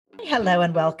Hello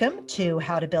and welcome to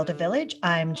How to Build a Village.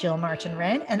 I'm Jill Martin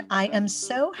Wren, and I am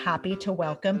so happy to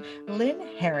welcome Lynn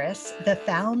Harris, the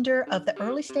founder of the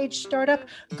early stage startup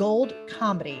Gold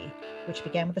Comedy, which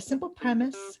began with a simple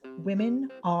premise: women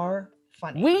are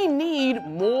funny. We need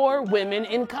more women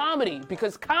in comedy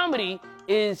because comedy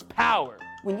is power.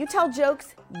 When you tell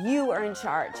jokes, you are in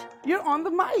charge. You're on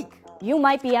the mic. You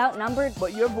might be outnumbered,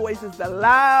 but your voice is the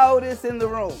loudest in the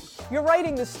room. You're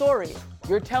writing the story.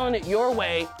 You're telling it your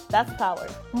way. That's power.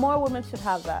 More women should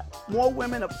have that. More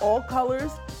women of all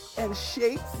colors and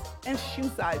shapes and shoe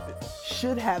sizes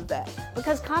should have that.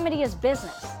 Because comedy is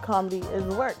business. Comedy is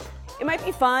work. It might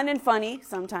be fun and funny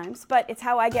sometimes, but it's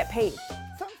how I get paid.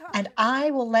 And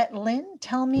I will let Lynn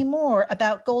tell me more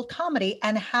about Gold Comedy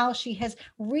and how she has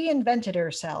reinvented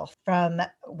herself from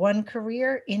one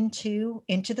career into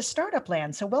the startup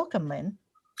land. So welcome, Lynn.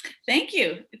 Thank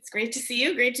you. It's great to see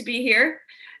you. Great to be here.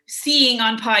 Seeing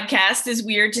on podcast is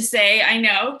weird to say, I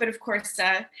know, but of course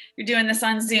you're doing this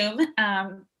on Zoom.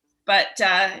 But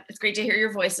it's great to hear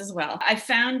your voice as well. I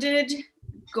founded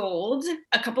Gold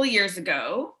a couple of years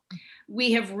ago.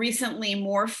 We have recently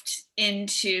morphed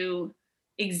into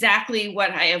exactly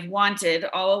what I have wanted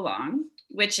all along,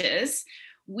 which is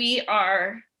we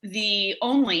are the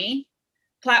only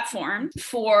platform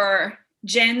for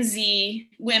Gen Z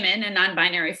women and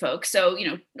non-binary folks. So,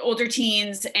 older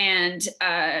teens and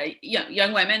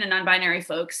young women and non-binary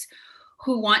folks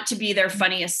who want to be their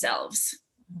funniest selves.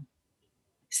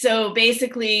 So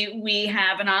basically we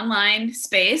have an online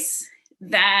space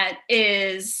that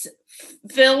is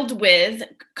filled with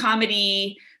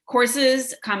comedy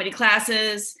courses, comedy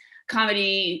classes,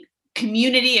 comedy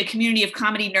community, a community of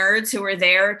comedy nerds who are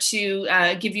there to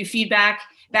give you feedback,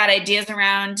 bad ideas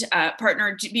around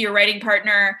partner, be your writing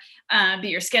partner, be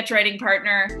your sketch writing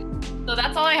partner. So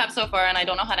that's all I have so far, and I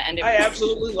don't know how to end it. I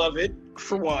absolutely love it.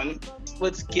 For one,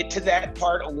 let's get to that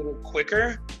part a little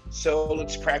quicker. So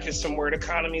let's practice some word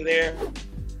economy there.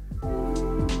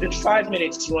 In 5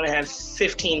 minutes, you want to have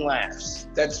 15 laughs.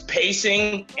 That's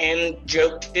pacing and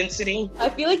joke density. I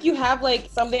feel like you have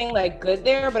something good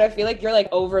there, but I feel like you're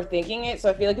overthinking it. So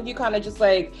I feel like if you kind of just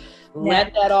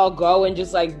let that all go and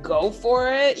just go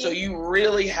for it. So you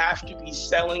really have to be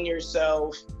selling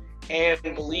yourself and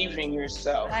believing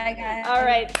yourself. Hi guys. All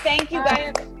right, thank you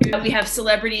guys. We have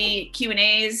celebrity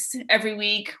Q&As every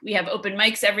week. We have open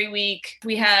mics every week.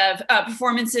 We have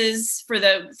performances for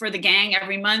the gang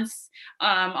every month.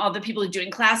 All the people who are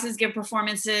doing classes give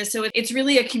performances. So it's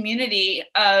really a community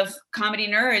of comedy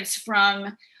nerds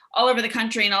from all over the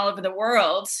country and all over the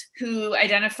world who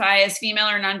identify as female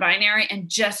or non-binary and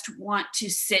just want to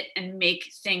sit and make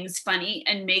things funny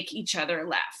and make each other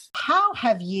laugh. How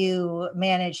have you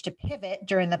managed to pivot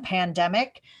during the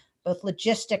pandemic, both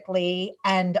logistically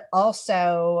and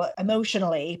also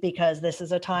emotionally, because this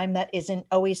is a time that isn't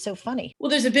always so funny? Well,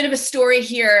 there's a bit of a story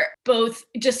here, both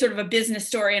just sort of a business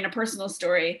story and a personal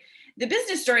story. The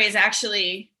business story is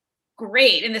actually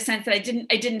great in the sense that I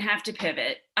didn't have to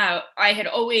pivot.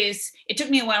 It took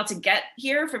me a while to get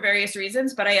here for various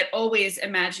reasons, but I had always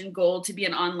imagined Gold to be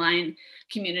an online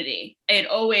community. I had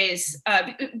always,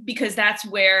 because that's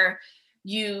where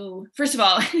first of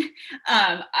all,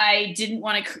 I didn't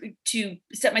want to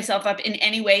set myself up in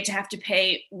any way to have to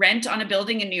pay rent on a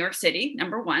building in New York City,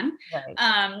 number one.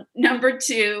 Right. Number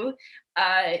two,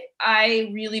 I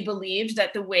really believed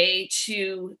that the way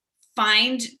to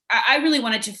I really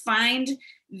wanted to find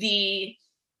the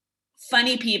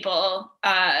funny people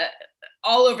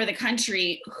all over the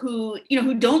country who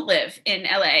don't live in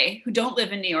LA, who don't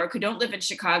live in New York, who don't live in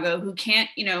Chicago, who can't,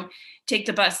 take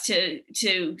the bus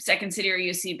to Second City or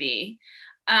UCB.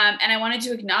 And I wanted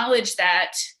to acknowledge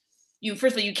that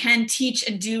first of all, you can teach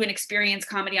and do and experience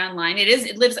comedy online.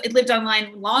 It lived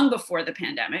online long before the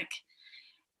pandemic.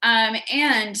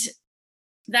 And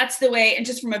that's the way, and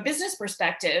just from a business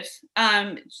perspective,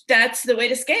 that's the way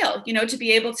to scale, to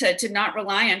be able to not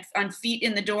rely on feet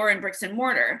in the door and bricks and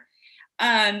mortar.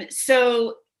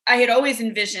 So I had always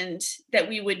envisioned that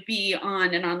we would be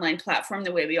on an online platform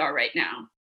the way we are right now.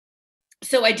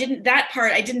 So I didn't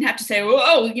have to say,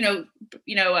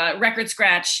 record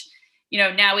scratch,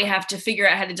 now we have to figure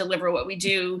out how to deliver what we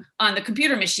do on the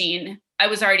computer machine. I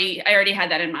already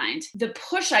had that in mind. The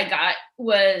push I got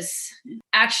was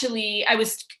actually, I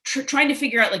was trying to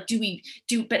figure out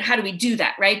but how do we do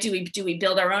that, right? Do we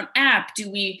build our own app? Do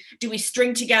we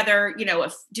string together,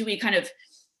 do we kind of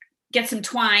get some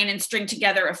twine and string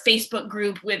together a Facebook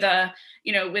group with a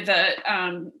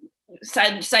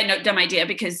side note, dumb idea,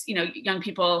 because, young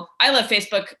people, I love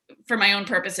Facebook for my own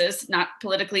purposes, not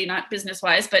politically, not business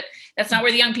wise, but that's not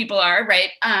where the young people are.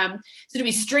 Right. So do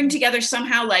we string together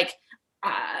somehow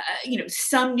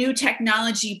some new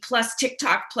technology plus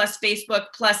TikTok plus Facebook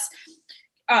plus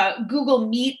Google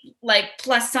Meet,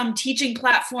 plus some teaching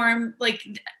platform,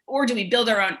 or do we build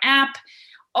our own app?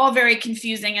 All very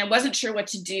confusing. I wasn't sure what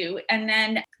to do. And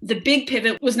then the big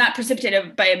pivot was not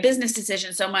precipitated by a business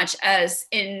decision so much as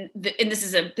and this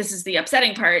is the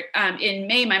upsetting part. In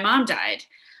May, my mom died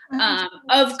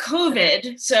of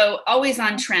COVID. So always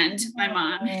on trend, my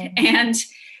mom. And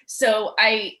so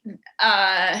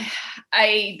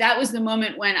that was the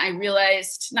moment when I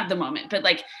realized, not the moment, but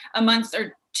a month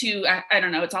or two, I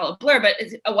don't know, it's all a blur, but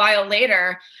a while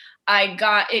later,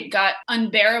 it got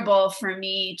unbearable for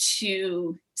me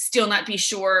to still not be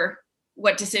sure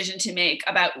what decision to make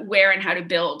about where and how to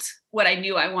build what I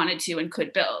knew I wanted to and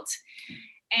could build.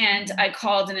 And I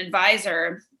called an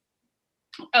advisor,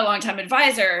 a longtime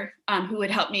advisor, who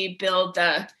would help me build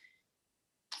the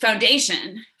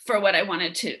foundation for what I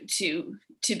wanted to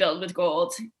build with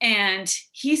Gold. And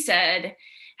he said,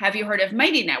 "Have you heard of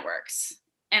Mighty Networks?"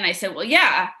 And I said, "Well,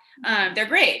 yeah, they're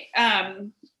great."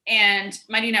 And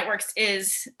Mighty Networks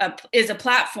is a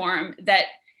platform that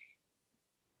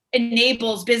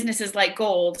enables businesses like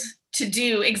Gold to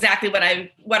do exactly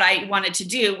what I wanted to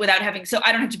do without having, so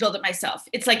I don't have to build it myself.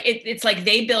 It's like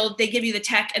they give you the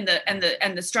tech and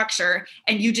the structure,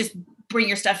 and you just bring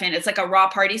your stuff in. It's like a raw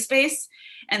party space,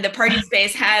 and the party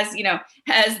space has the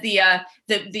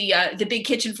big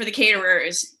kitchen for the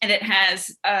caterers, and it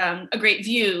has a great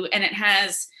view, and it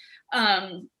has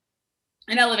an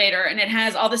elevator, and it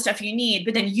has all the stuff you need,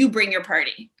 but then you bring your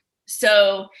party.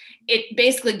 So it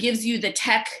basically gives you the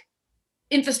tech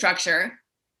infrastructure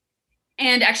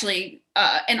and actually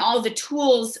and all the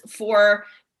tools for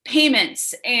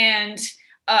payments and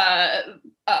the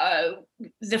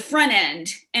front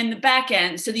end and the back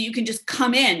end, so that you can just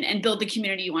come in and build the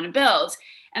community you want to build.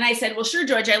 And I said, "Well, sure,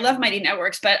 George, I love Mighty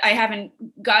Networks, but I haven't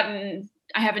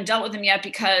dealt with them yet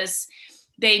because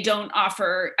they don't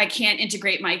offer, I can't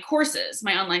integrate my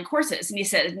online courses." And he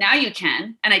said, "Now you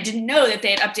can." And I didn't know that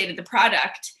they had updated the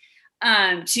product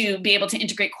to be able to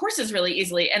integrate courses really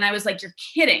easily. And I was like, "You're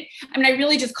kidding." I mean, I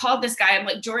really just called this guy. I'm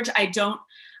like, "George, I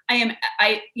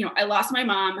lost my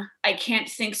mom. I can't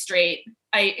think straight."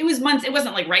 It was months. It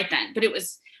wasn't right then, but it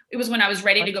was when I was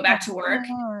ready to go back to work.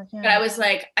 But I was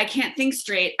like, "I can't think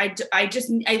straight. I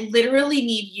literally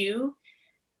need you.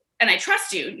 And I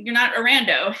trust you. You're not a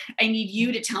rando. I need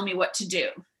you to tell me what to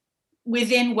do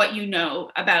within what you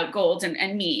know about Gold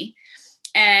and me."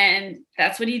 And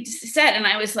that's what he said. And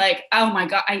I was like, oh my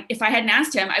God, if I hadn't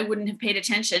asked him, I wouldn't have paid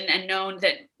attention and known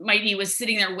that Mighty was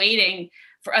sitting there waiting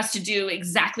for us to do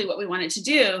exactly what we wanted to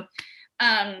do.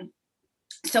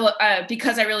 So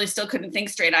because I really still couldn't think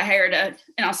straight, I hired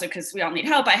and also because we all need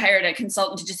help, I hired a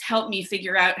consultant to just help me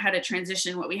figure out how to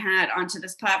transition what we had onto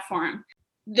this platform.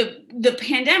 The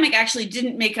pandemic actually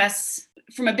didn't make us,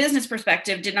 from a business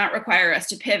perspective, did not require us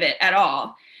to pivot at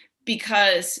all,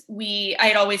 because I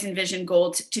had always envisioned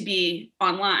Gold to be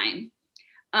online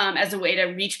as a way to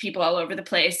reach people all over the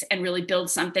place and really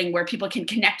build something where people can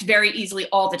connect very easily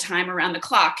all the time around the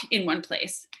clock in one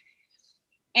place.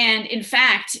 And in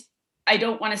fact, I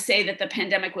don't want to say that the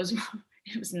pandemic was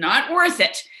not worth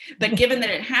it, but given that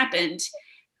it happened,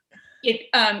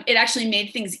 it actually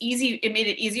made things easy. It made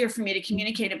it easier for me to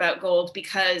communicate about Gold,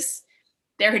 because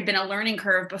there had been a learning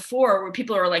curve before where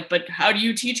people are like, "But how do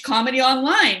you teach comedy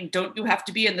online? Don't you have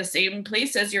to be in the same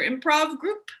place as your improv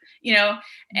group?"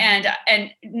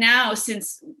 And now,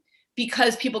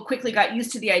 because people quickly got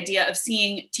used to the idea of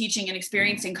seeing, teaching, and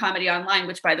experiencing comedy online,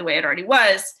 which by the way, it already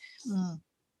was,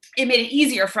 it made it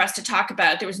easier for us to talk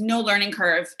about. There was no learning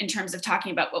curve in terms of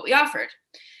talking about what we offered.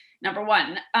 Number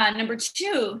one. Number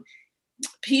two,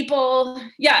 people,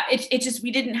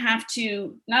 we didn't have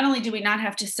to, not only do we not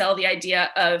have to sell the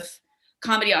idea of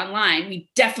comedy online, we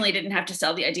definitely didn't have to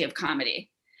sell the idea of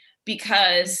comedy,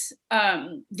 because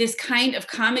this kind of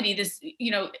comedy,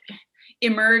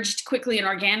 emerged quickly and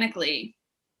organically,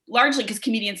 largely because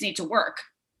comedians need to work.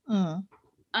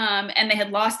 And they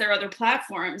had lost their other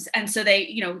platforms. And so they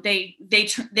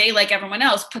like everyone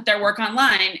else, put their work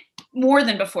online more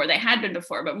than before. They had been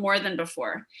before, but more than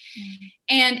before.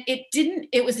 And it didn't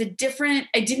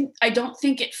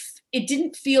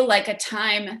feel like a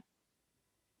time,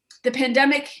 the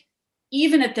pandemic,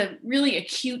 even at the really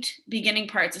acute beginning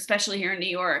parts, especially here in New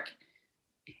York,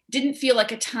 didn't feel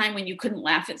like a time when you couldn't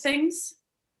laugh at things.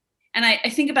 And I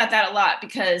think about that a lot,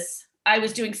 because I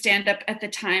was doing stand-up at the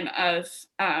time of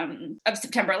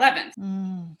September 11th.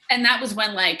 And that was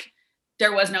when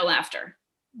there was no laughter,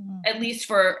 at least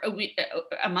for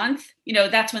a month.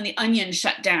 That's when the Onion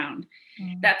shut down.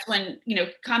 That's when,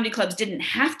 comedy clubs didn't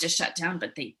have to shut down,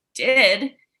 but they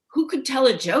did. Who could tell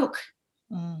a joke?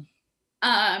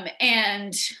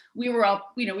 And we were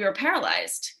all, we were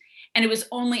paralyzed. And it was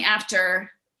only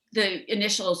after the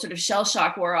initial sort of shell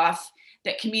shock wore off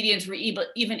that comedians were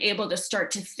even able to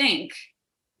start to think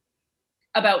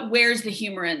about where's the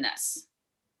humor in this.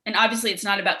 And obviously it's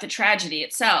not about the tragedy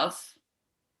itself.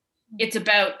 It's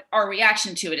about our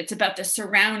reaction to it. It's about the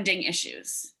surrounding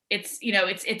issues. It's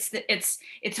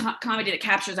comedy that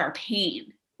captures our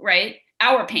pain, right?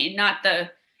 Our pain, not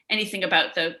anything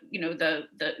about the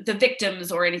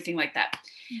victims or anything like that.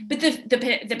 But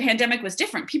the pandemic was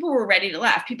different. People were ready to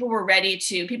laugh. People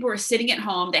were sitting at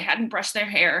home. They hadn't brushed their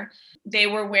hair. They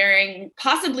were wearing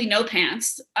possibly no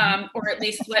pants, or at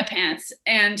least sweatpants,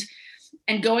 and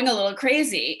going a little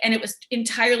crazy. And it was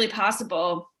entirely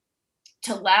possible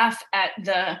to laugh at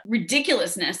the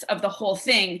ridiculousness of the whole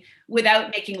thing without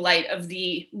making light of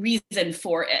the reason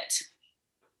for it.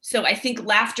 So I think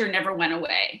laughter never went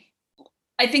away.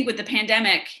 I think with the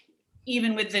pandemic,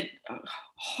 even with the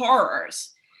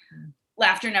horrors,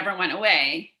 laughter never went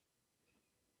away.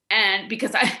 And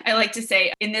because I like to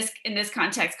say in this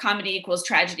context, comedy equals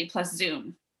tragedy plus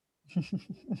Zoom.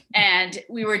 And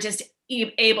we were just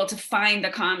able to find the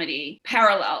comedy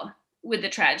parallel with the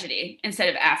tragedy instead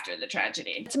of after the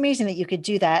tragedy. It's amazing that you could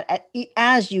do that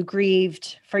as you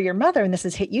grieved for your mother, and this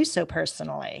has hit you so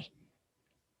personally.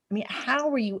 I mean, how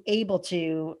were you able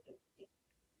to,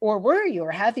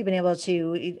 or have you been able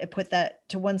to put that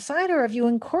to one side, or have you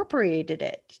incorporated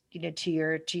it, to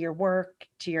your work,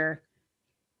 to your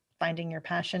finding your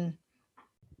passion?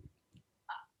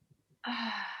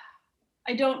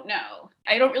 I don't know.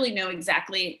 I don't really know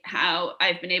exactly how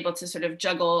I've been able to sort of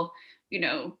juggle,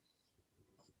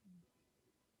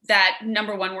 that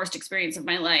number one worst experience of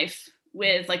my life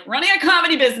with like running a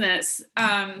comedy business.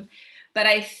 But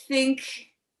I think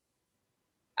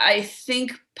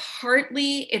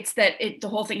partly it's that the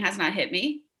whole thing has not hit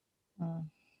me.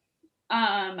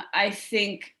 I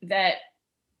think that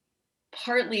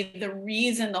partly the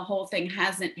reason the whole thing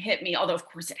hasn't hit me, although of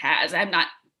course it has, I'm not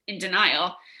in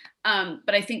denial.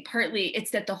 But I think partly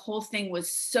it's that the whole thing was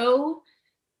so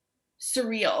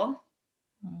surreal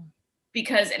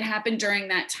because it happened during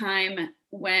that time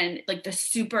when like the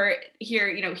super here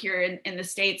in the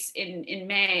States in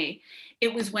May,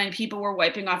 it was when people were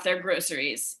wiping off their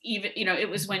groceries. Even, it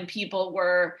was when people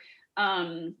were,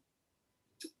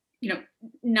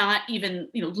 not even,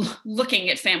 looking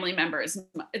at family members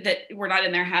that were not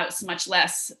in their house, much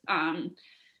less,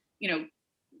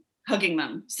 hugging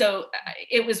them. So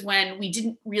it was when we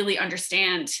didn't really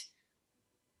understand,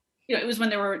 it was when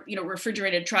there were,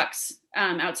 refrigerated trucks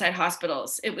outside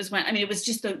hospitals. It was when, it was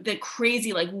just the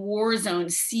crazy like war zone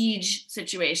siege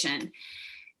situation.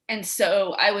 And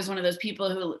so I was one of those people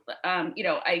who,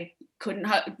 I couldn't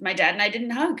hug. My dad and I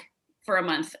didn't hug for a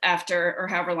month after, or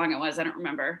however long it was, I don't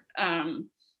remember,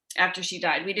 after she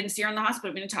died. We didn't see her in the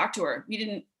hospital. We didn't talk to her. We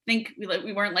didn't think,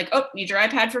 we weren't like, oh, need your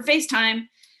iPad for FaceTime.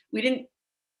 We didn't,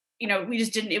 we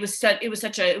just didn't, it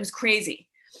was crazy.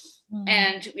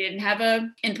 And we didn't have a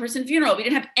in-person funeral. We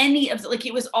didn't have any of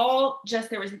it was all just,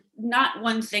 there was not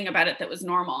one thing about it that was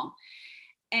normal.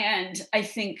 And I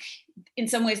think in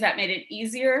some ways that made it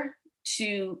easier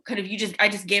to kind of, I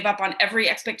just gave up on every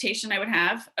expectation I would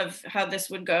have of how this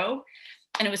would go.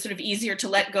 And it was sort of easier to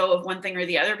let go of one thing or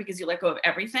the other because you let go of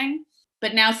everything.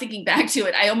 But now thinking back to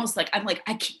it,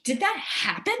 did that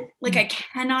happen? Like, I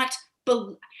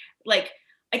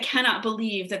cannot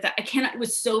believe that it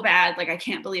was so bad. Like, I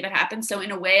can't believe it happened. So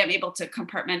in a way, I'm able to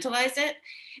compartmentalize it,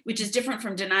 which is different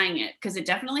from denying it because it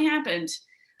definitely happened.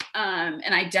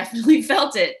 And I definitely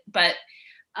felt it, but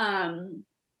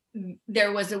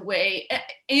there was a way.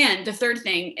 And the third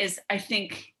thing is, I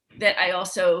think that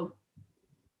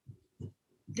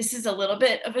this is a little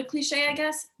bit of a cliche, I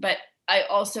guess, but I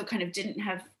also kind of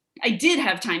I did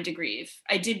have time to grieve.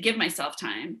 I did give myself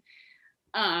time.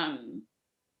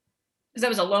 Because I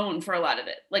was alone for a lot of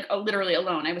it, literally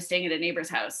alone. I was staying at a neighbor's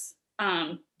house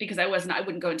because I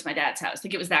wouldn't go into my dad's house.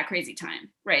 Like, it was that crazy time,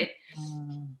 right?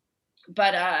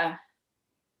 But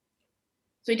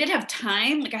so I did have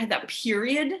time. Like, I had that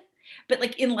period, but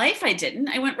like in life, I didn't.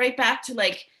 I went right back to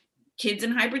like kids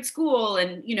in hybrid school,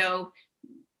 and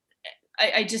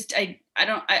I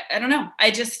don't know.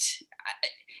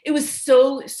 It was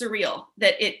so surreal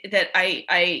that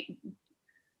I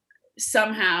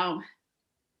somehow.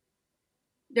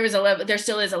 There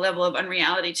still is a level of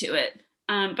unreality to it.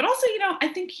 But also, I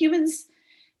think humans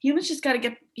just got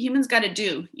to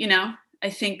do, I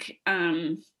think,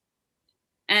 and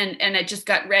I just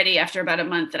got ready after about a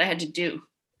month that I had to do.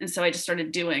 And so I just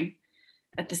started doing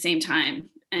at the same time.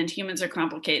 And humans are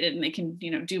complicated and they can,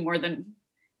 do more than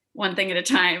one thing at a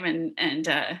time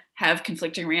and have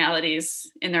conflicting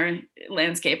realities in their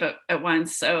landscape at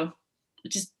once. So I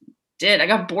just I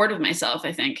got bored with myself,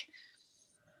 I think.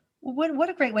 What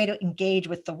a great way to engage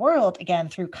with the world again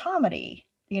through comedy.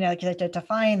 To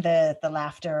find the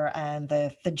laughter and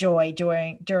the joy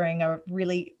during a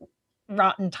really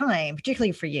rotten time,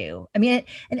 particularly for you. I mean,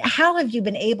 and how have you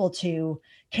been able to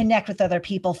connect with other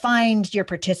people, find your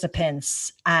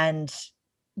participants, and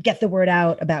get the word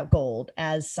out about Gold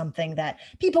as something that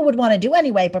people would want to do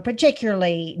anyway, but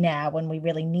particularly now when we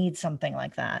really need something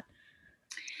like that?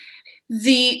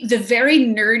 The very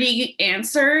nerdy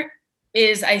answer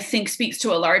is, I think, speaks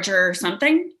to a larger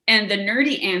something. And the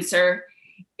nerdy answer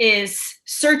is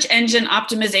search engine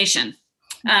optimization.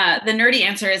 The nerdy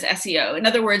answer is SEO. In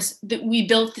other words,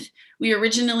 we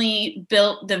originally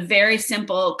built the very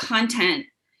simple content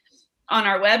on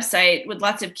our website with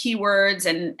lots of keywords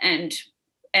and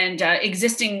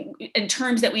existing in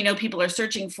terms that we know people are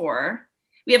searching for.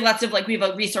 We have lots of we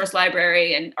have a resource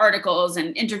library and articles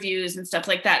and interviews and stuff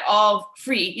like that, all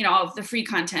free, all of the free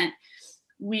content.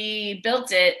 We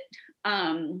built it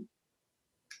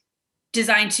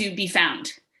designed to be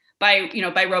found by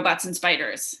robots and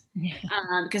spiders,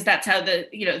 because that's how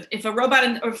if a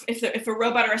robot if a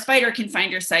robot or a spider can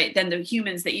find your site, then the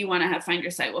humans that you want to have find your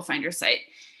site will find your site.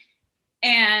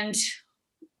 And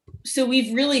so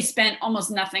we've really spent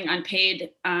almost nothing on paid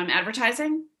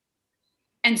advertising.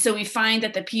 And so we find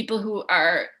that the people who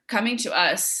are coming to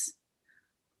us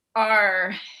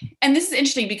are, and this is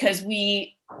interesting because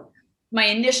my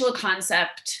initial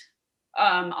concept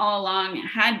all along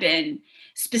had been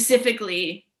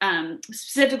specifically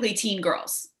teen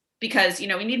girls, because,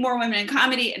 we need more women in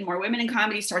comedy, and more women in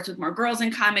comedy starts with more girls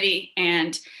in comedy,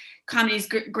 and comedy is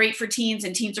great for teens,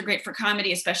 and teens are great for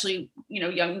comedy, especially,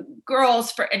 young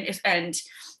girls and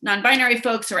non-binary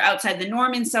folks who are outside the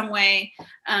norm in some way,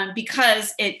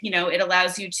 because it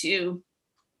allows you to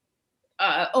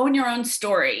own your own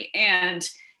story and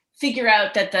figure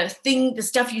out that the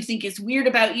stuff you think is weird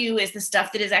about you is the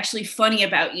stuff that is actually funny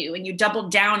about you, and you double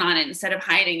down on it instead of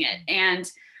hiding it,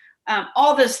 and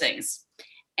all those things.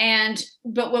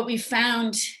 But what we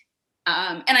found,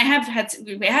 and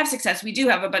we have success. We do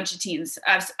have a bunch of teens,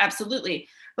 absolutely.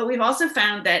 But we've also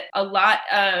found that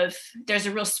there's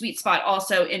a real sweet spot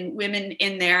also in women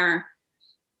in their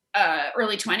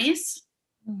early 20s,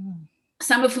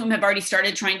 some of whom have already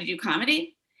started trying to do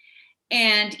comedy,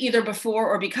 and either before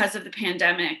or because of the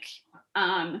pandemic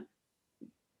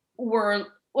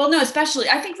especially,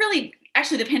 I think really,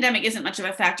 actually the pandemic isn't much of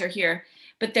a factor here,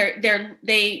 but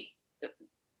they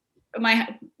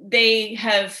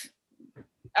have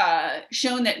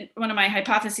shown that one of my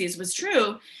hypotheses was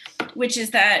true, which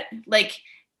is that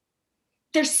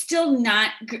there's still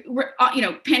not,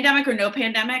 pandemic or no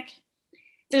pandemic,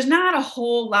 there's not a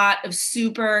whole lot of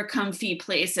super comfy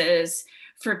places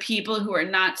for people who are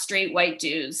not straight white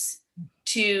dudes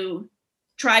to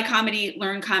try comedy,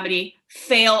 learn comedy,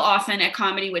 fail often at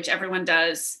comedy, which everyone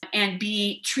does, and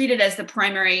be treated as the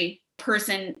primary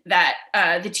person that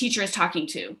the teacher is talking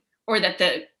to, or that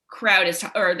the crowd is,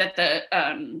 or that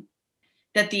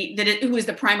who is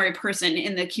the primary person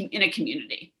in a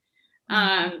community.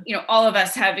 All of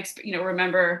us have,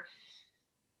 remember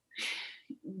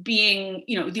being,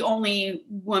 the only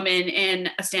woman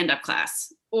in a stand-up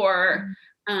class, or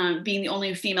being the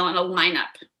only female in a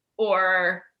lineup,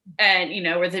 where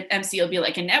the MC will be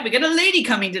like, and now we got a lady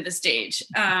coming to the stage,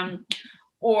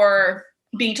 or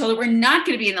being told that we're not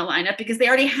going to be in the lineup because they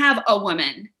already have a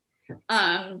woman.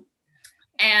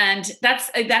 And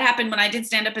that happened when I did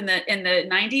stand up in the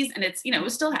 90s, and it's, it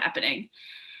was still happening.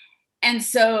 And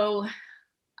so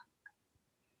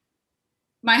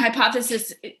my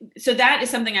hypothesis, so that is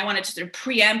something I wanted to sort of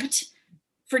preempt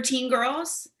for teen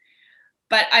girls.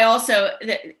 But I also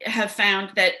have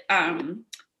found that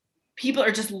people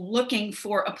are just looking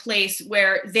for a place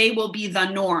where they will be the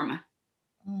norm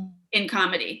in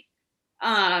comedy.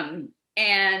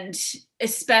 And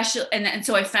especially, and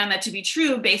so I found that to be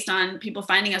true based on people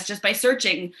finding us just by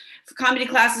searching for comedy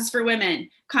classes for women,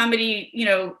 comedy,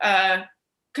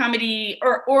 comedy,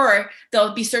 or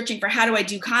they'll be searching for, how do I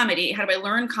do comedy? How do I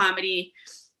learn comedy?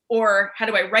 Or how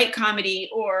do I write comedy?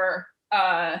 Or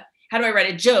how do I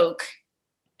write a joke?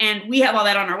 And we have all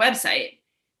that on our website.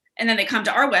 And then they come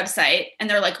to our website and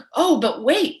they're like, oh, but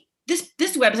wait,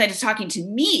 this website is talking to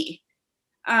me.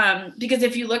 Because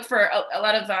if you look for a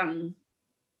lot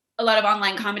of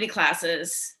online comedy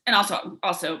classes, and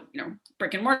also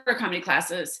brick and mortar comedy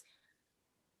classes,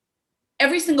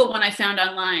 every single one I found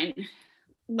online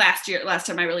last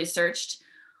time I really searched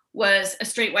was a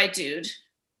straight white dude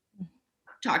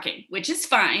talking, which is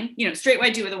fine. Straight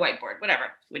white dude with a whiteboard, whatever,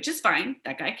 which is fine.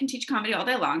 That guy can teach comedy all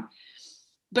day long.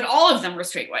 But all of them were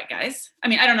straight white guys. I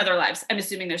mean, I don't know their lives. I'm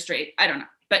assuming they're straight. I don't know.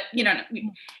 But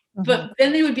but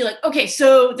then they would be like, okay,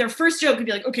 so their first joke would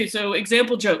be like, okay, so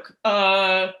example joke.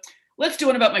 Let's do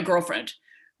one about my girlfriend.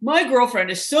 My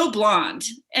girlfriend is so blonde.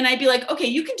 And I'd be like, okay,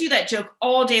 you can do that joke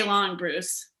all day long,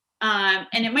 Bruce. And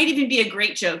it might even be a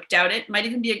great joke. Doubt it. Might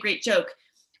even be a great joke.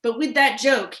 But with that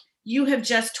joke, you have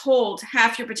just told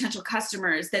half your potential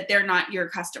customers that they're not your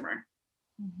customer.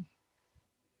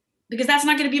 Because that's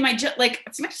not going to be my joke. Like,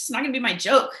 it's just not going to be my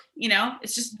joke.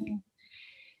 It's just,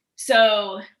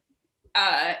 so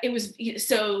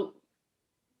so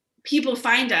people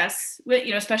find us,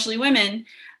 especially women,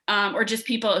 or just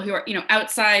people who are,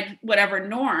 outside whatever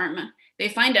norm, they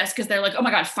find us because they're like, oh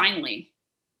my God, finally,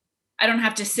 I don't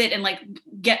have to sit and like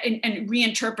get and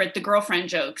reinterpret the girlfriend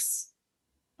jokes,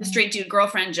 the straight dude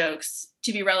girlfriend jokes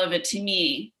to be relevant to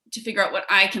me, to figure out what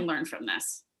I can learn from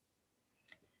this.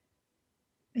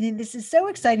 And this is so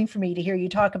exciting for me to hear you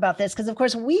talk about this because, of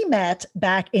course, we met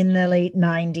back in the late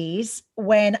 90s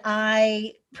when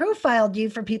I profiled you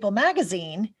for People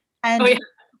magazine. And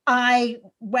I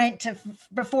went to,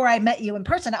 before I met you in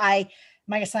person,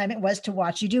 my assignment was to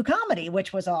watch you do comedy,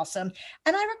 which was awesome.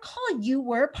 And I recall you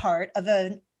were part of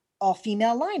an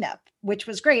all-female lineup, which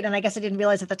was great. And I guess I didn't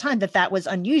realize at the time that was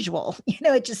unusual.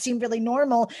 It just seemed really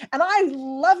normal. And I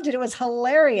loved it. It was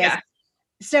hilarious. Yeah.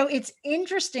 So it's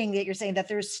interesting that you're saying that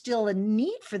there's still a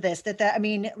need for this, late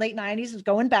 90s was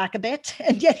going back a bit.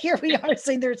 And yet here we are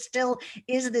saying there still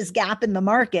is this gap in the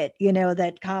market,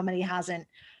 that comedy hasn't,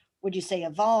 would you say,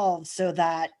 evolved so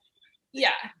that.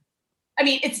 Yeah. I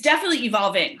mean, it's definitely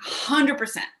evolving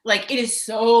 100%. Like, it is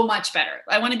so much better.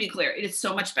 I want to be clear. It is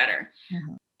so much better.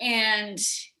 Mm-hmm. And,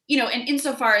 and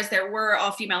insofar as there were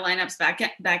all female lineups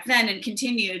back then and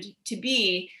continued to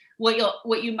be,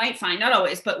 what you might find, not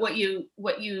always, but what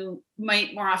you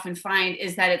might more often find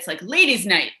is that it's like ladies'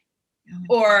 night,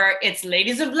 or it's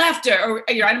ladies of laughter, or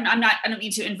I don't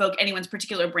mean to invoke anyone's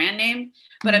particular brand name,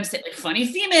 but I'm saying like funny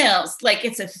females, like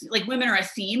it's like women are a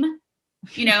theme,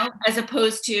 as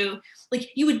opposed to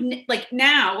like you would like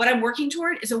now. What I'm working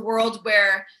toward is a world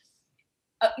where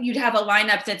you'd have a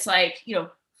lineup that's like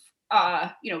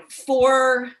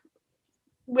 4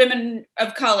 women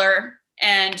of color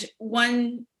and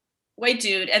 1 white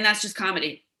dude, and that's just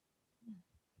comedy.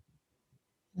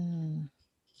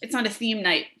 It's not a theme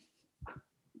night,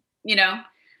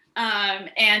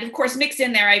 and of course mix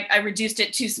in there, I reduced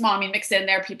it too small. I mean, mix in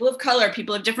there people of color,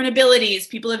 people of different abilities,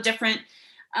 people of different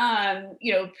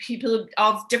people of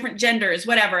all different genders,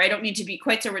 whatever. I don't mean to be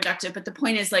quite so reductive, but the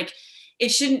point is, like, it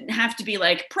shouldn't have to be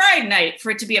like Pride Night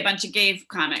for it to be a bunch of gay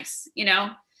comics.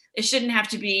 It shouldn't have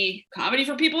to be comedy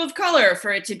for people of color for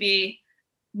it to be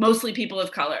mostly people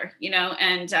of color,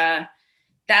 and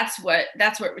that's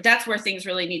where things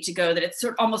really need to go. That it's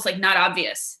sort of almost like not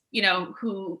obvious,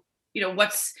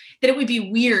 what's that it would be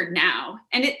weird now,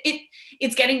 and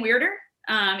it's getting weirder.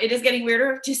 It is getting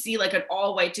weirder to see like an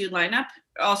all white dude lineup,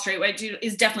 all straight white dude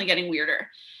is definitely getting weirder.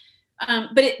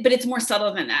 But it's more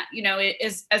subtle than that. It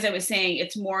is, as I was saying,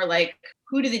 it's more like,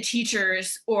 who do the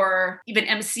teachers or even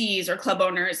MCs or club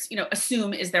owners,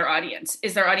 assume is their audience?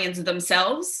 Is their audience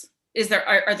themselves?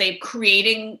 Are they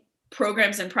creating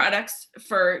programs and products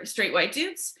for straight white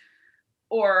dudes,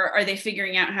 or are they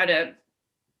figuring out how to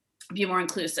be more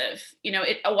inclusive?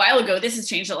 A while ago, this has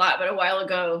changed a lot, but a while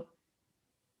ago,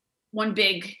 one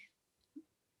big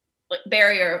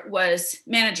barrier was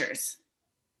managers.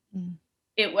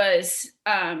 It was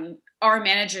our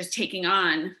managers taking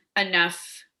on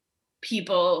enough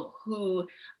people who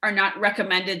are not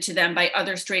recommended to them by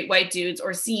other straight white dudes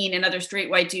or seen in other straight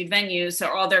white dude venues.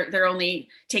 So they're only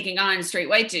taking on straight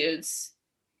white dudes.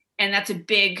 And that's a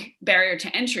big barrier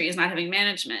to entry, is not having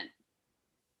management.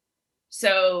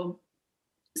 So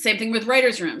same thing with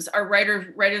writers' rooms. Our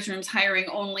writers' rooms hiring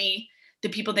only the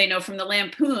people they know from the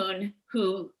Lampoon,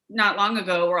 who not long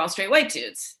ago were all straight white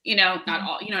dudes, not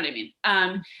all, you know what I mean?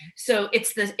 So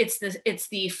it's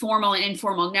the formal and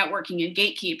informal networking and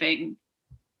gatekeeping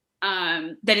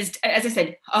that is, as I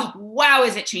said, oh, wow,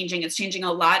 is it changing? It's changing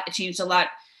a lot. It changed a lot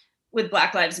with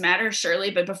Black Lives Matter, surely,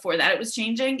 but before that it was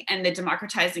changing. And the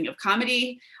democratizing of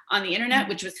comedy on the internet,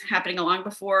 which was happening long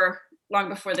before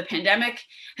the pandemic,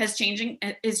 has changed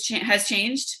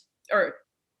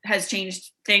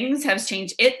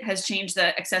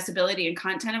the accessibility and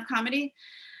content of comedy.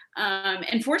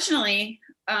 And fortunately,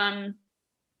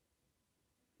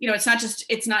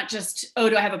 it's not just, oh,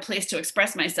 do I have a place to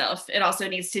express myself? It also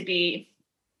needs to be,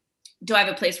 do I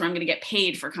have a place where I'm going to get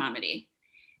paid for comedy?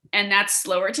 And that's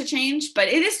slower to change, but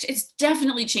it's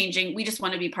definitely changing. We just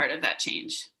want to be part of that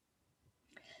change.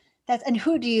 And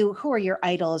who are your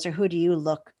idols, or who do you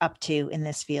look up to in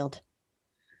this field?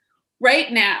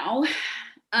 Right now,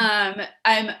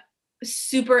 I'm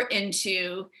super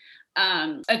into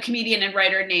a comedian and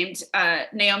writer named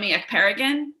Naomi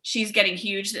Ekperigin. She's getting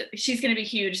huge. She's going to be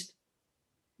huge,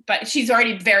 but she's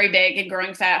already very big and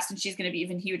growing fast, and she's going to be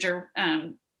even huger,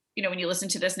 when you listen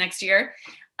to this next year,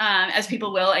 as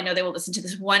people will. I know they will listen to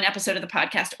this one episode of the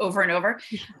podcast over and over.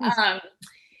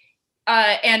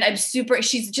 And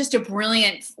she's just a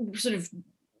brilliant, sort of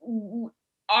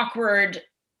awkward,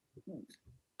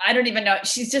 I don't even know.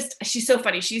 She's so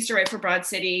funny. She used to write for Broad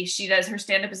City. Her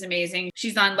stand-up is amazing.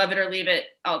 She's on Love It or Leave It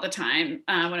all the time.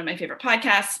 One of my favorite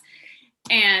podcasts.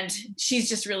 And she's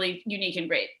just really unique and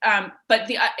great. But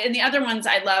the other ones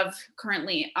I love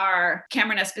currently are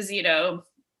Cameron Esposito,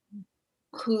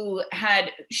 who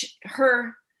had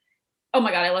oh my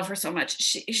God, I love her so much.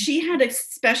 She had a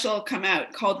special come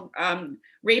out called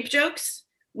Rape Jokes,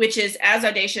 which is as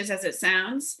audacious as it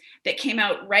sounds, that came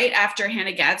out right after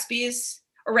Hannah Gadsby's,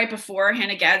 or right before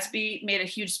Hannah Gadsby made a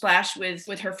huge splash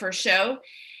with her first show.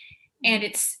 And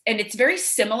it's very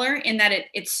similar in that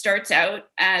it starts out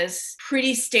as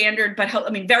pretty standard, but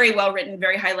very well written,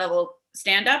 very high level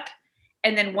stand-up.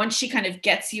 And then once she kind of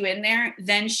gets you in there,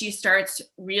 then she starts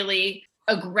really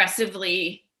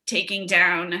aggressively taking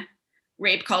down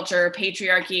rape culture,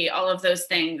 patriarchy, all of those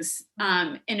things,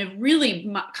 in a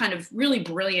really kind of really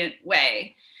brilliant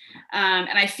way.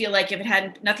 And I feel like if it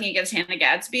hadn't, nothing against Hannah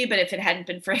Gadsby, but if it hadn't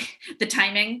been for the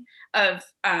timing of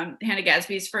Hannah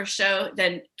Gadsby's first show,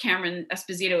 then Cameron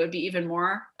Esposito would be even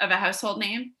more of a household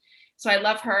name. So I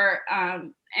love her.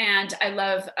 And I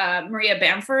love Maria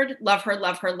Bamford. Love her,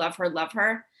 love her, love her, love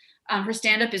her. Her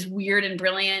stand-up is weird and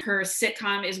brilliant. Her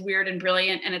sitcom is weird and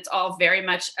brilliant. And it's all very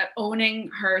much owning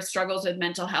her struggles with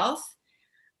mental health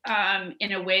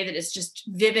in a way that is just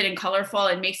vivid and colorful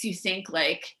and makes you think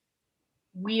like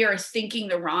we are thinking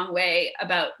the wrong way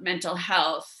about mental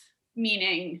health,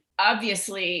 meaning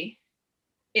obviously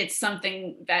it's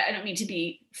something that, I don't mean to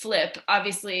be flip,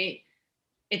 obviously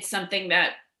it's something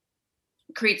that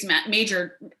creates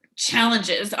major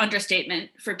challenges,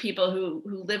 understatement, for people who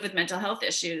live with mental health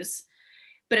issues.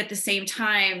 But at the same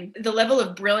time, the level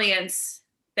of brilliance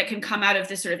that can come out of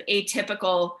this sort of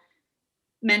atypical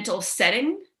mental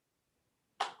setting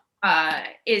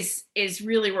is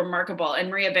really remarkable. And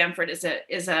Maria Bamford is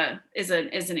an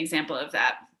example of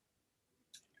that.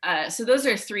 So those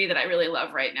are three that I really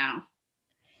love right now.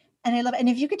 And I love, and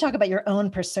if you could talk about your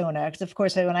own persona, because of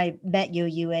course, when I met you,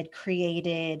 you had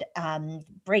created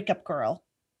Breakup Girl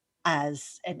and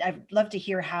I'd love to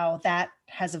hear how that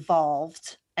has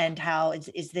evolved and how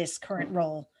is this current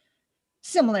role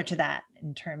similar to that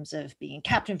in terms of being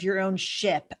captain of your own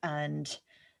ship and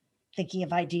thinking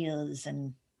of ideas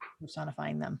and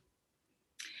personifying them.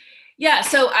 Yeah,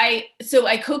 so I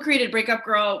co-created Breakup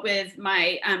Girl with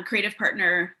my creative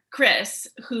partner, Chris,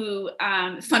 who,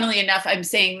 funnily enough, I'm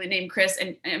saying the name Chris,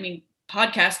 and I mean,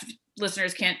 podcast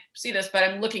listeners can't see this, but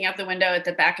I'm looking out the window at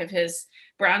the back of his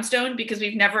brownstone because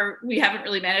we haven't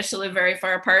really managed to live very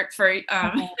far apart for since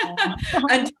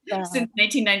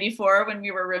 1994 when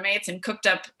we were roommates and cooked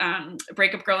up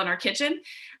Breakup Girl in our kitchen.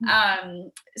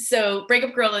 So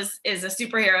Breakup Girl is a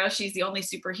superhero. She's the only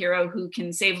superhero who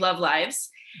can save love lives.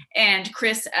 And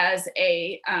Chris as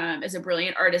a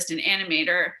brilliant artist and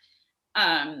animator,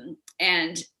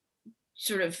 and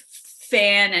sort of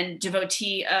fan and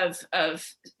devotee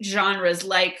of genres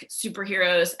like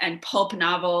superheroes and pulp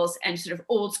novels and sort of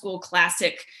old school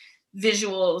classic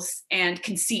visuals and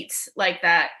conceits like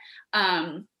that,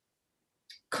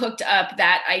 cooked up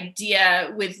that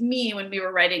idea with me when we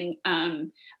were writing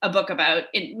a book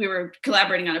we were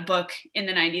collaborating on a book in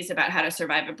the 90s about how to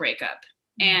survive a breakup.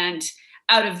 And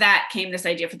out of that came this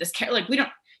idea for this like we don't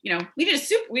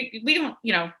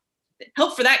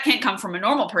help for that can't come from a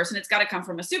normal person. It's got to come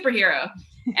from a superhero.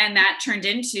 And that turned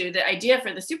into the idea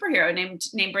for the superhero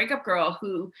named Breakup Girl,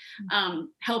 who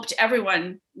helped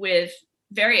everyone with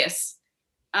various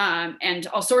and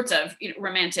all sorts of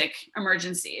romantic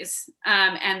emergencies.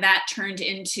 And that turned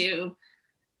into,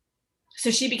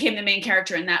 so she became the main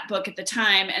character in that book at the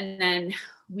time. And then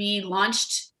we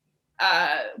launched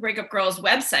Breakup Girl's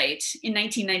website in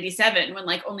 1997 when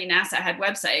like only NASA had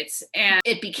websites, and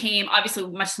it became obviously a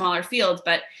much smaller field,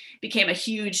 but became a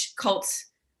huge cult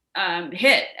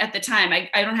hit at the time.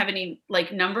 I don't have any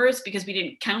like numbers because we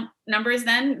didn't count numbers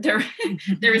then. There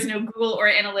is no Google or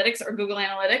analytics or Google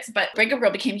Analytics, but Breakup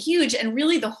Girl became huge. And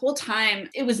really the whole time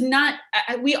it was not,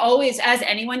 we always, as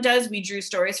anyone does, we drew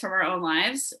stories from our own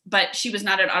lives, but she was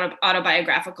not an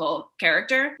autobiographical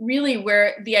character. Really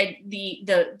where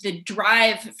the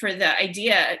drive for the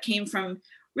idea came from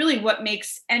really what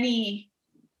makes any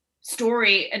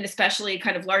story, and especially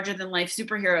kind of larger than life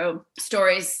superhero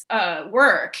stories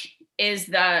work, is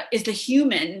the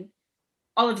human,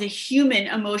 all of the human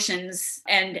emotions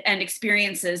and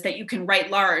experiences that you can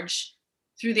write large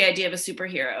through the idea of a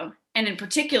superhero. And in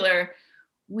particular,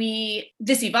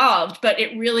 this evolved, but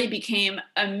it really became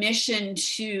a mission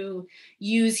to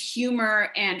use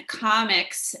humor and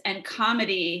comics and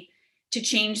comedy to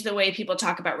change the way people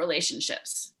talk about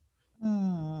relationships.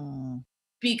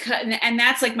 Because, and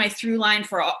that's like my through line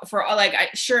for all, like, I've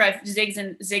zigged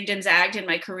and zagged in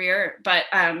my career, but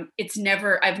I've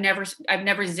never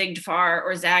zigged far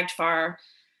or zagged far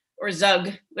or zug,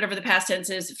 whatever the past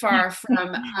tense is, far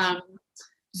from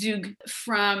zug,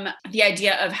 from the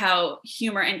idea of how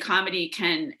humor and comedy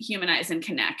can humanize and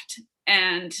connect,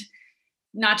 and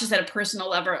not just at a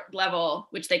personal level,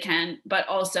 which they can, but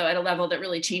also at a level that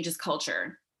really changes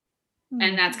culture.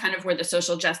 And that's kind of where the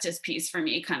social justice piece for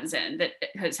me comes in, that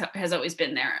has always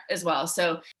been there as well.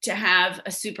 So to have a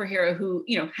superhero who,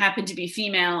 happened to be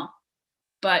female,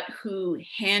 but who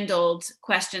handled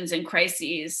questions and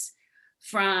crises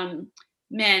from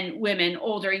men, women,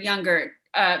 older, younger,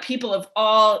 people of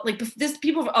all,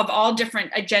 people of all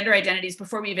different gender identities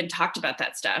before we even talked about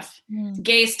that stuff,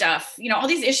 gay stuff, all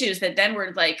these issues that then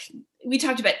were like, we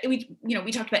talked about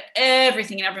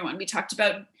everything and everyone. We talked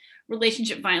about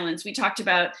relationship violence. We talked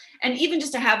about, and even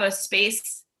just to have a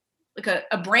space, like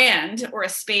a brand or a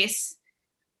space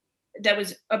that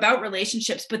was about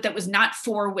relationships, but that was not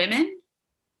for women,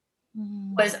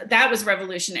 was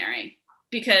revolutionary.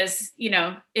 Because,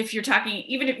 if you're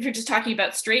just talking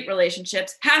about straight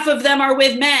relationships, half of them are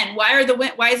with men. Why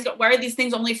are these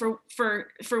things only for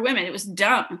women? It was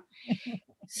dumb.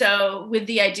 So with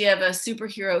the idea of a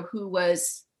superhero who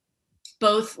was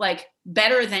both like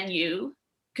better than you,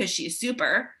 because she's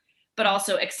super, but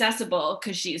also accessible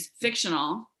because she's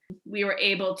fictional, we were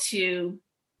able to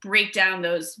break down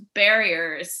those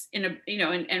barriers and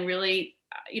really,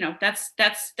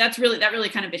 that really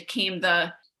kind of became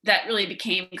the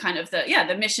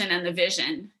mission and the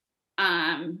vision.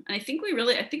 And I think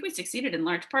we succeeded in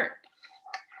large part.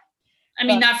 I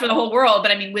mean, not for the whole world,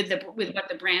 but I mean, with what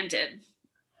the brand did.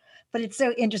 But it's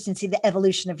so interesting to see the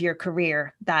evolution of your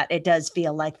career, that it does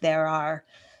feel like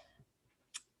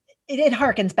it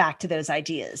harkens back to those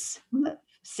ideas,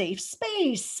 safe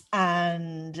space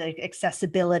and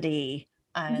accessibility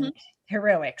and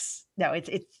heroics. No,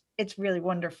 it's really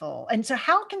wonderful. And so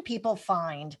how can people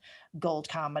find Gold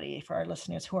Comedy for our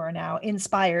listeners who are now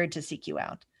inspired to seek you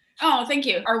out? Oh, thank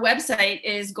you. Our website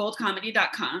is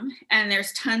goldcomedy.com, and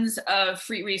there's tons of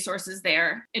free resources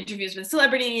there, interviews with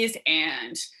celebrities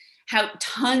and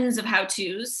tons of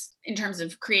how-tos in terms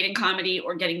of creating comedy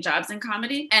or getting jobs in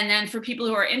comedy. And then for people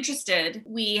who are interested,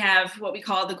 we have what we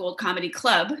call the Gold Comedy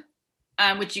Club,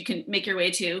 which you can make your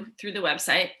way to through the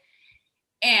website.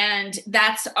 And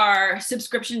that's our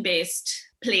subscription-based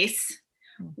place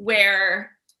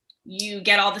where you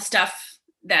get all the stuff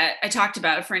that I talked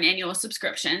about for an annual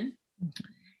subscription.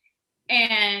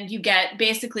 And you get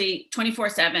basically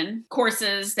 24/7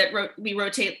 courses that we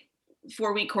rotate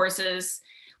 4-week courses.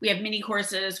 We have mini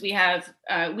courses, we have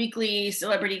weekly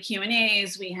celebrity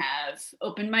Q&As, we have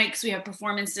open mics, we have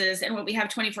performances. And what we have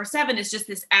 24/7 is just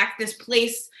this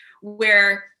place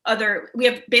where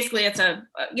it's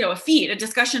a feed, a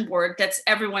discussion board that's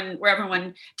where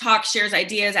everyone talks, shares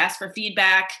ideas, asks for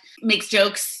feedback, makes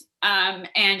jokes.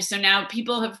 And so now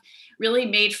people have really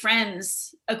made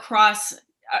friends across,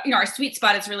 our sweet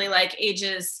spot is really like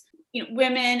ages,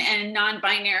 women and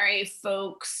non-binary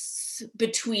folks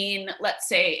between, let's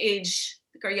say, age,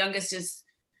 our youngest is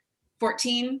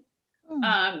 14,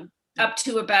 up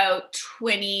to about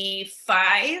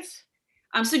 25.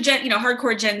 So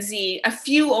hardcore Gen Z, a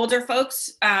few older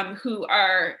folks who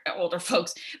are older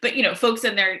folks, but folks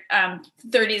in their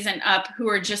 30s and up who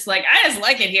are just like, I just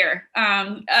like it here.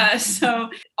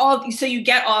 So you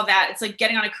get all that. It's like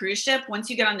getting on a cruise ship. Once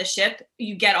you get on the ship,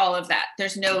 you get all of that.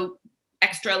 There's no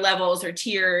extra levels or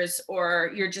tiers,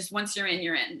 or once you're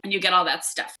in, and you get all that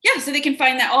stuff. Yeah, so they can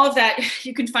find all of that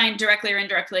you can find directly or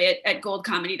indirectly at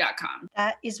goldcomedy.com.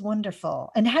 That is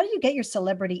wonderful. And how do you get your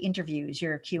celebrity interviews,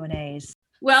 your Q&As?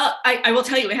 Well, I will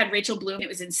tell you, I had Rachel Bloom. It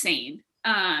was insane.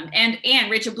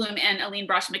 and Rachel Bloom and Aline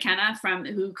Brosh McKenna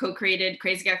who co-created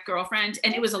Crazy Ex-Girlfriend,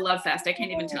 and it was a love fest. I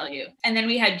can't even tell you. And then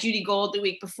we had Judy Gold the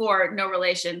week before, no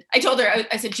relation. I told her,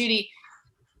 I said, Judy,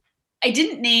 I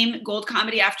didn't name Gold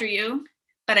Comedy after you,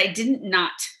 but I didn't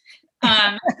not.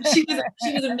 She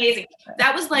was amazing.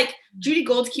 That was like Judy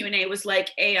Gold's Q&A was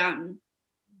like a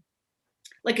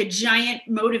giant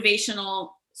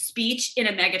motivational speech in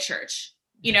a mega church.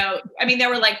 I mean, there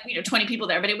were 20 people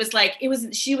there, but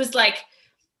she was like,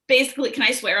 basically, can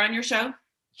I swear on your show?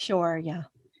 Sure, yeah.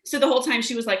 So the whole time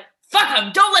she was like, fuck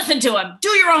them, don't listen to them, do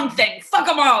your own thing, fuck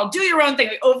them all, do your own thing,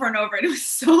 over and over. And it was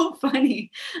so funny.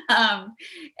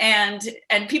 And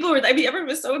people were, everyone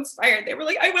was so inspired. They were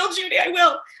like, I will, Judy, I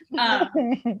will.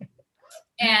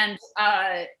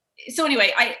 So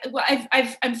anyway,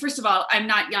 I'm first of all, I'm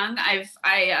not young.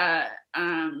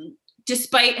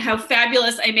 Despite how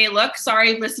fabulous I may look,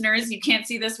 sorry listeners, you can't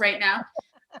see this right now.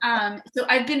 So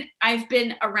I've been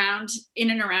in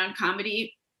and around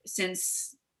comedy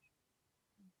since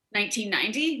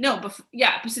 1990.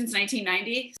 Since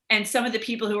 1990. And some of the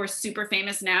people who are super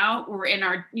famous now were in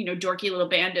our, dorky little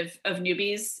band of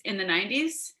newbies in the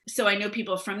 90s. So I know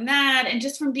people from that, and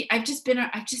just from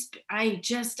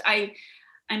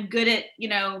I'm good at,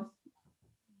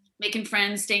 making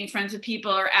friends, staying friends with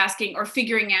people, or asking or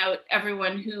figuring out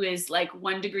everyone who is like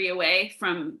 1 degree away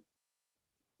from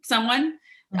someone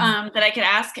that I could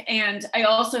ask. And I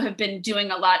also have been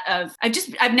doing a lot of,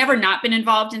 I've never not been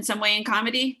involved in some way in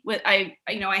comedy. I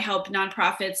help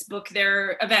nonprofits book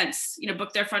their events,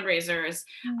 book their fundraisers.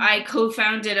 I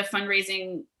co-founded a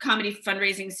comedy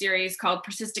fundraising series called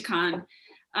Persisticon,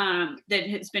 that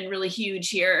has been really huge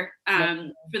here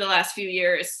for the last few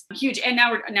years. Huge. And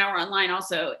now we're online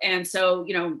also. And so,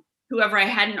 whoever I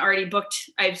hadn't already booked,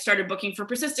 I've started booking for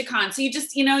Persisticon. So you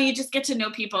just get to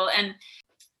know people,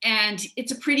 and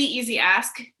it's a pretty easy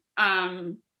ask.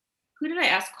 Who did I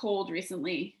ask cold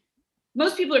recently?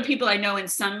 Most people are people I know in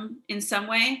some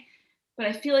way, but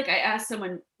I feel like I asked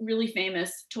someone really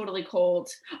famous, totally cold.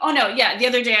 Oh no, yeah. The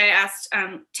other day I asked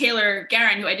Taylor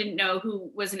Garin, who I didn't know,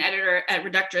 who was an editor at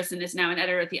Reductress and is now an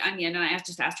editor at The Onion. And I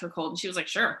just asked her cold, and she was like,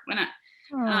 sure, why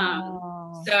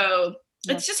not? So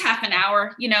it's just half an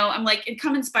hour, I'm like,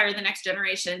 come inspire the next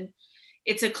generation.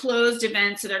 It's a closed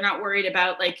event, so they're not worried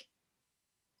about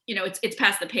it's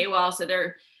past the paywall. So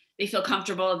they feel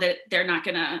comfortable that they're not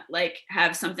gonna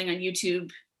have something on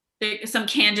YouTube, some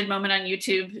candid moment on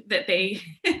YouTube that they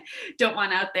don't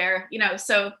want out there,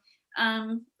 so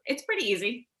it's pretty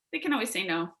easy. They can always say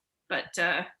no, but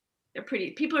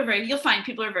you'll find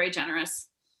people are very generous.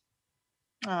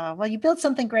 Well, you build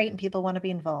something great and people want to be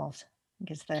involved. I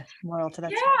guess the moral to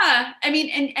that. Yeah. Story. I mean,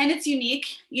 and it's unique,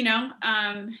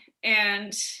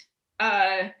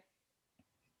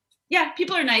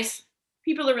 people are nice.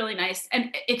 People are really nice.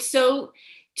 And it's so,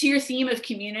 to your theme of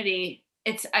community,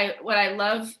 what I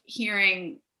love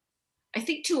hearing, I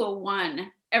think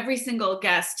 201, every single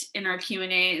guest in our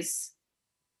Q&As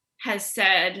has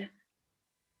said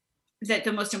that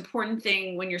the most important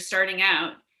thing when you're starting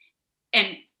out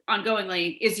and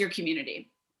ongoingly is your community.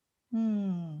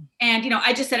 And,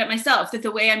 I just said it myself, that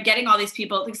the way I'm getting all these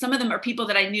people, some of them are people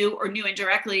that I knew or knew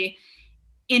indirectly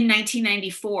in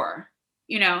 1994,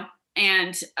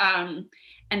 and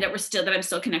that I'm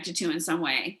still connected to in some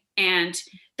way. And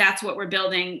that's what we're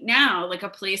building now, like a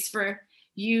place for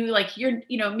you,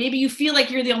 maybe you feel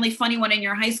like you're the only funny one in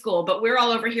your high school, but we're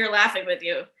all over here laughing with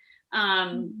you.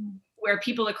 Where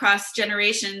people across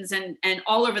generations and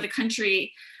all over the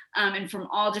country, and from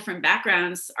all different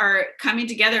backgrounds are coming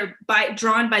together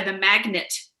drawn by the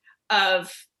magnet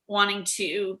of wanting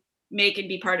to make and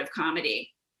be part of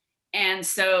comedy. And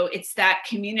so it's that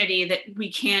community that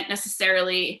we can't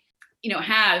necessarily,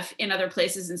 have in other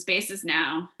places and spaces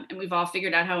now. And we've all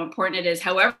figured out how important it is,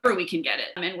 however we can get it.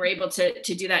 And we're able to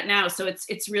do that now. So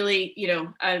it's really,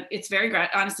 it's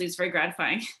honestly, it's very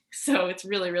gratifying. So it's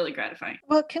really, really gratifying.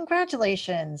 Well,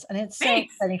 congratulations. And it's so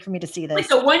exciting for me to see this. Like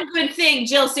the one good thing,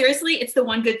 Jill, seriously, it's the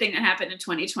one good thing that happened in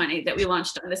 2020 that we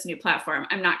launched on this new platform.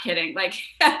 I'm not kidding.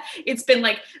 It's been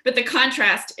but the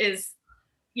contrast is,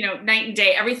 night and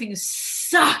day. Everything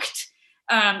sucked.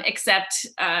 Except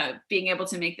being able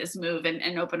to make this move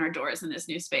and open our doors in this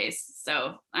new space.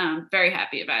 So I'm very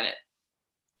happy about it.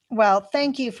 Well,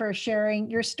 thank you for sharing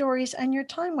your stories and your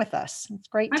time with us. It's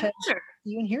great to see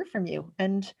you and hear from you,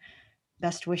 and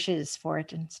best wishes for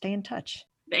it, and stay in touch.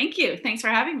 Thank you. Thanks for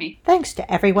having me. Thanks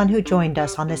to everyone who joined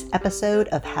us on this episode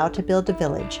of How to Build a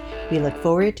Village. We look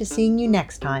forward to seeing you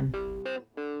next time.